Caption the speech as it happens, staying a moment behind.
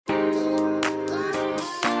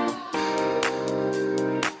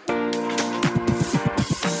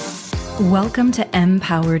Welcome to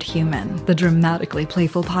Empowered Human, the dramatically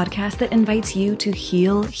playful podcast that invites you to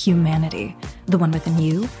heal humanity, the one within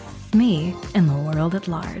you, me, and the world at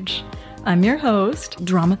large. I'm your host,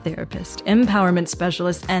 drama therapist, empowerment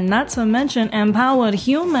specialist, and not to mention empowered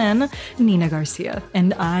human, Nina Garcia,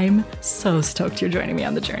 and I'm so stoked you're joining me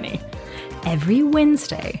on the journey. Every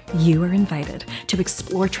Wednesday, you are invited to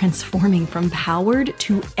explore transforming from powered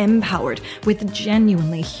to empowered with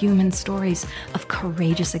genuinely human stories of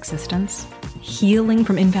courageous existence, healing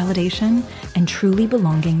from invalidation, and truly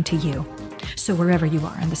belonging to you. So wherever you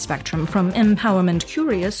are on the spectrum, from empowerment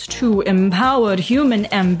curious to empowered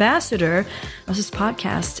human ambassador, this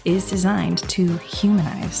podcast is designed to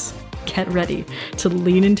humanize. Get ready to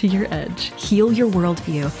lean into your edge, heal your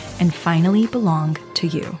worldview, and finally belong to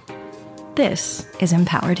you. This is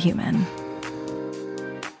Empowered Human.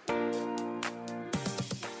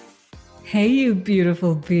 Hey, you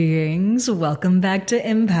beautiful beings. Welcome back to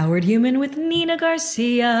Empowered Human with Nina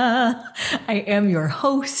Garcia. I am your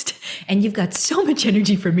host, and you've got so much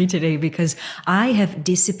energy for me today because I have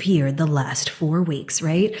disappeared the last 4 weeks,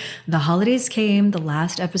 right? The holidays came, the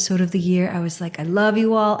last episode of the year. I was like, I love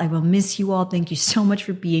you all. I will miss you all. Thank you so much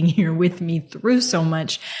for being here with me through so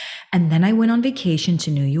much. And then I went on vacation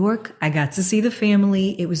to New York. I got to see the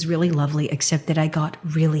family. It was really lovely, except that I got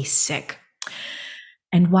really sick.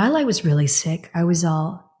 And while I was really sick, I was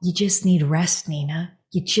all, you just need rest, Nina.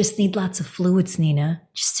 You just need lots of fluids, Nina.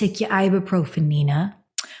 Just take your ibuprofen, Nina.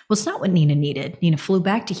 Well, it's not what Nina needed. Nina flew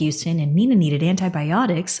back to Houston and Nina needed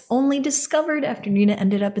antibiotics, only discovered after Nina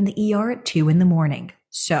ended up in the ER at 2 a.m.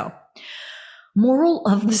 So, moral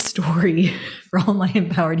of the story for all my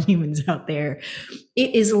empowered humans out there,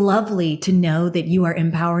 it is lovely to know that you are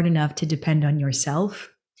empowered enough to depend on yourself.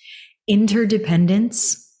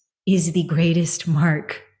 Interdependence is the greatest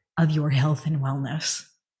mark of your health and wellness.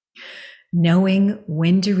 Knowing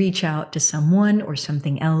when to reach out to someone or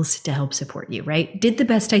something else to help support you, right? Did the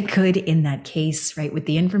best I could in that case, right? With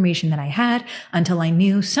the information that I had until I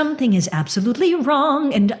knew something is absolutely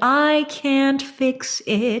wrong and I can't fix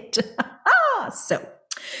it. So,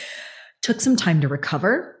 took some time to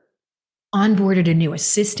recover, onboarded a new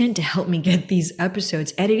assistant to help me get these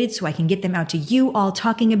episodes edited so I can get them out to you all,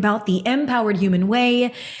 talking about the empowered human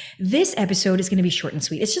way. This episode is going to be short and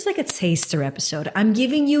sweet. It's just like a taster episode. I'm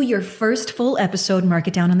giving you your first full episode. Mark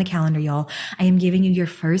it down on the calendar, y'all. I am giving you your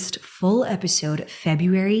first full episode,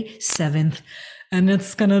 February 7th. And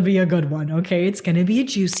it's going to be a good one, okay? It's going to be a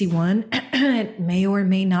juicy one. It may or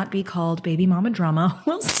may not be called Baby Mama Drama.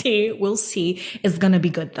 We'll see. We'll see. It's going to be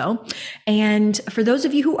good, though. And for those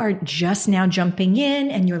of you who are just now jumping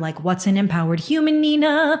in and you're like, what's an empowered human,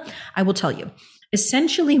 Nina? I will tell you.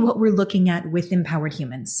 Essentially, what we're looking at with empowered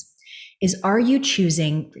humans is, are you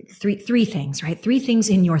choosing three things, right? 3 things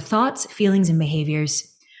in your thoughts, feelings, and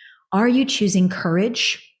behaviors. Are you choosing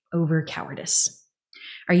courage over cowardice?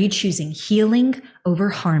 Are you choosing healing over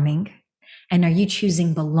harming? And are you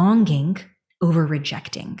choosing belonging over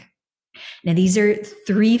rejecting? Now, these are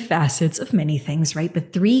 3 facets of many things, right?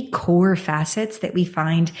 But 3 core facets that we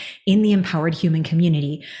find in the empowered human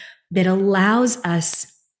community that allows us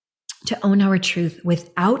to own our truth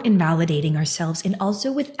without invalidating ourselves and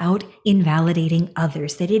also without invalidating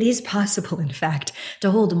others. That it is possible, in fact,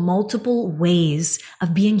 to hold multiple ways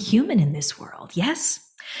of being human in this world. Yes?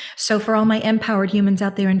 So for all my empowered humans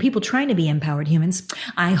out there and people trying to be empowered humans,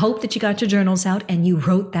 I hope that you got your journals out and you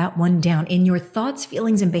wrote that one down. In your thoughts,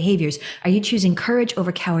 feelings, and behaviors, are you choosing courage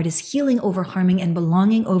over cowardice, healing over harming, and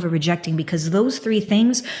belonging over rejecting? Because those 3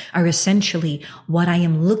 things are essentially what I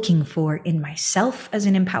am looking for in myself as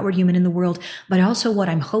an empowered human in the world, but also what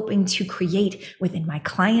I'm hoping to create within my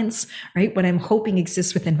clients, right? What I'm hoping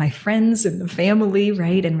exists within my friends and the family,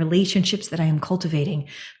 right? And relationships that I am cultivating.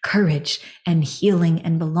 Courage and healing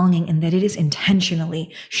and belonging, and that it is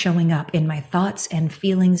intentionally showing up in my thoughts and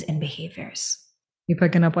feelings and behaviors. You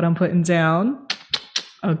picking up what I'm putting down?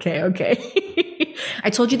 Okay.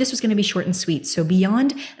 I told you this was going to be short and sweet. So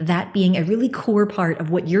beyond that being a really core part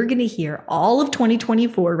of what you're going to hear all of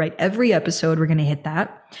 2024, right? Every episode, we're going to hit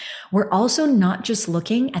that. We're also not just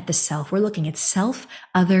looking at the self. We're looking at self,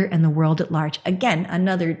 other, and the world at large. Again,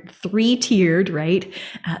 another 3-tiered, right?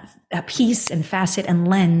 A piece and facet and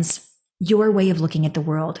lens, your way of looking at the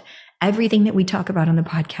world. Everything that we talk about on the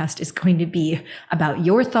podcast is going to be about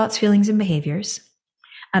your thoughts, feelings, and behaviors,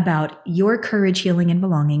 about your courage, healing, and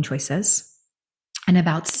belonging choices, and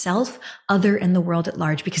about self, other, and the world at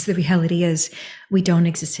large, because the reality is we don't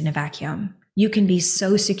exist in a vacuum. You can be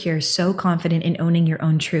so secure, so confident in owning your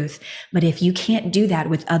own truth. But if you can't do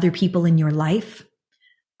that with other people in your life,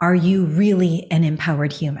 are you really an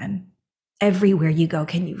empowered human? everywhere you go,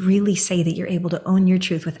 can you really say that you're able to own your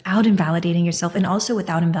truth without invalidating yourself and also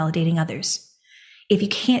without invalidating others? If you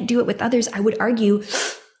can't do it with others, I would argue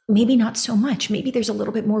maybe not so much. Maybe there's a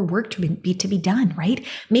little bit more work to be done, right?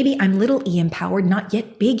 Maybe I'm little E empowered, not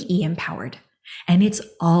yet big E empowered. And it's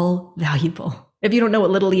all valuable. If you don't know what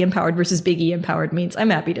little E empowered versus big E empowered means, I'm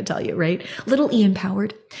happy to tell you, right? Little E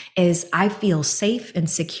empowered is I feel safe and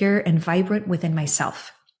secure and vibrant within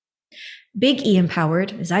myself. Big E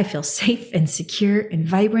empowered is I feel safe and secure and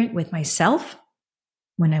vibrant with myself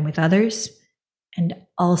when I'm with others and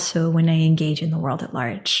also when I engage in the world at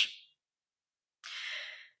large.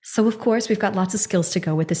 So of course, we've got lots of skills to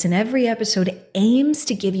go with this, and every episode aims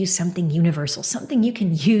to give you something universal, something you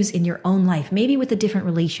can use in your own life, maybe with a different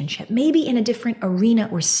relationship, maybe in a different arena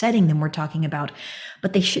or setting than we're talking about,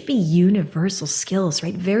 but they should be universal skills,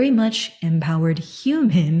 right? Very much empowered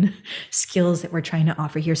human skills that we're trying to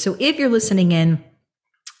offer here. So if you're listening in,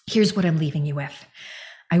 here's what I'm leaving you with.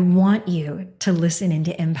 I want you to listen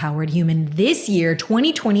into Empowered Human this year,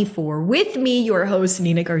 2024, with me, your host,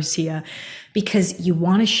 Nina Garcia, because you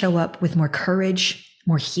want to show up with more courage,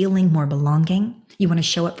 more healing, more belonging. You want to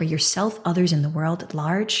show up for yourself, others, in the world at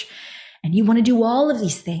large. And you want to do all of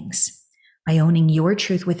these things by owning your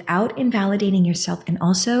truth without invalidating yourself and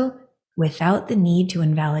also without the need to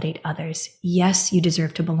invalidate others. Yes, you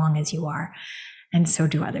deserve to belong as you are. And so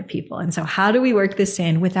do other people. And so how do we work this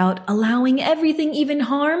in without allowing everything, even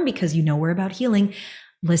harm? Because you know we're about healing.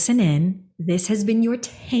 Listen in. This has been your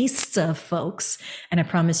taste of, folks. And I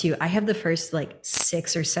promise you, I have the first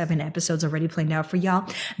 6 or 7 episodes already planned out for y'all.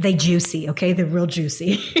 They juicy, okay? They're real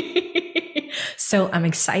juicy. So I'm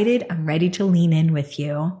excited. I'm ready to lean in with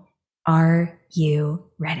you. Are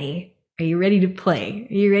you ready? Are you ready to play?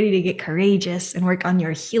 Are you ready to get courageous and work on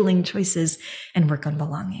your healing choices and work on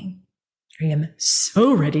belonging? I am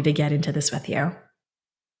so ready to get into this with you.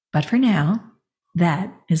 But for now,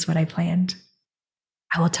 that is what I planned.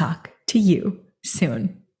 I will talk to you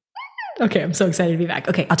soon. Okay, I'm so excited to be back.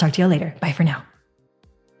 Okay, I'll talk to you later. Bye for now.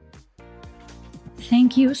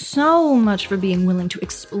 Thank you so much for being willing to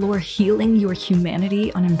explore healing your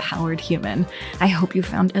humanity on Empowered Human. I hope you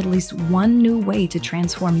found at least one new way to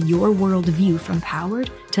transform your worldview from powered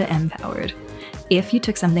to empowered. If you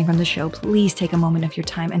took something from the show, please take a moment of your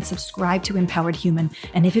time and subscribe to Empowered Human.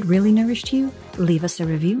 And if it really nourished you, leave us a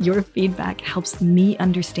review. Your feedback helps me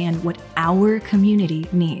understand what our community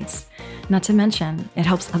needs. Not to mention, it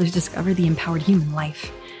helps others discover the empowered human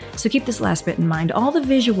life. So keep this last bit in mind. All the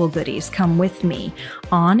visual goodies come with me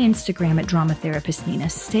on Instagram at Drama Therapist Nina.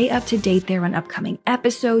 Stay up to date there on upcoming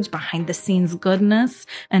episodes, behind the scenes goodness,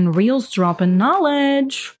 and reels dropping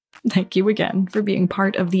knowledge. Thank you again for being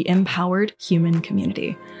part of the Empowered Human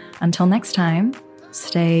community. Until next time,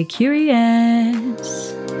 stay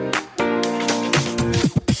curious.